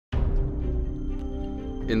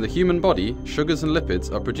In the human body, sugars and lipids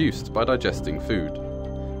are produced by digesting food.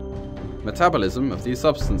 Metabolism of these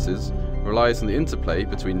substances relies on the interplay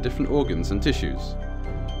between different organs and tissues.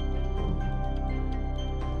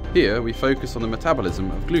 Here we focus on the metabolism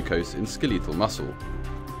of glucose in skeletal muscle.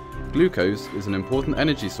 Glucose is an important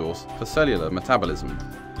energy source for cellular metabolism.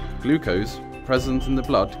 Glucose present in the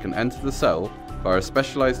blood can enter the cell via a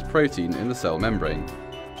specialized protein in the cell membrane.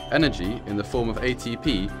 Energy in the form of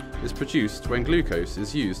ATP is produced when glucose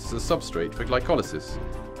is used as a substrate for glycolysis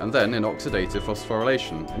and then in oxidative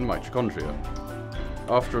phosphorylation in mitochondria.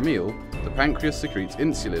 After a meal, the pancreas secretes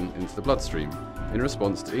insulin into the bloodstream in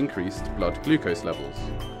response to increased blood glucose levels.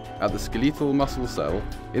 At the skeletal muscle cell,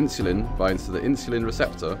 insulin binds to the insulin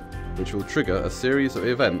receptor, which will trigger a series of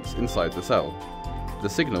events inside the cell. The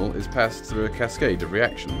signal is passed through a cascade of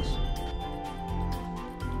reactions.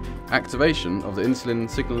 Activation of the insulin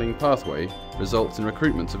signaling pathway results in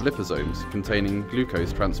recruitment of liposomes containing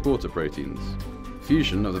glucose transporter proteins.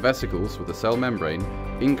 Fusion of the vesicles with the cell membrane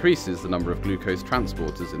increases the number of glucose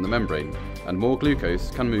transporters in the membrane, and more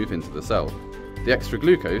glucose can move into the cell. The extra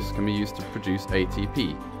glucose can be used to produce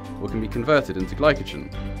ATP, or can be converted into glycogen,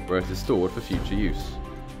 where it is stored for future use.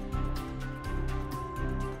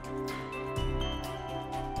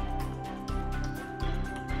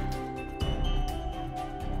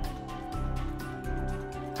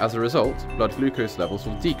 As a result, blood glucose levels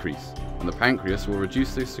will decrease, and the pancreas will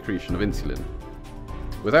reduce the secretion of insulin.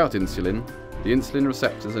 Without insulin, the insulin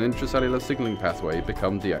receptors and intracellular signaling pathway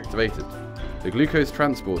become deactivated. The glucose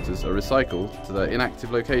transporters are recycled to their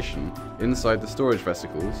inactive location inside the storage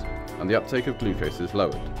vesicles, and the uptake of glucose is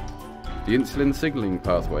lowered. The insulin signaling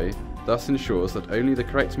pathway thus ensures that only the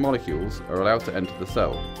correct molecules are allowed to enter the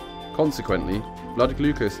cell. Consequently, blood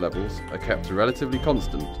glucose levels are kept relatively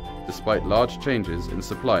constant despite large changes in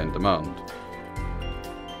supply and demand.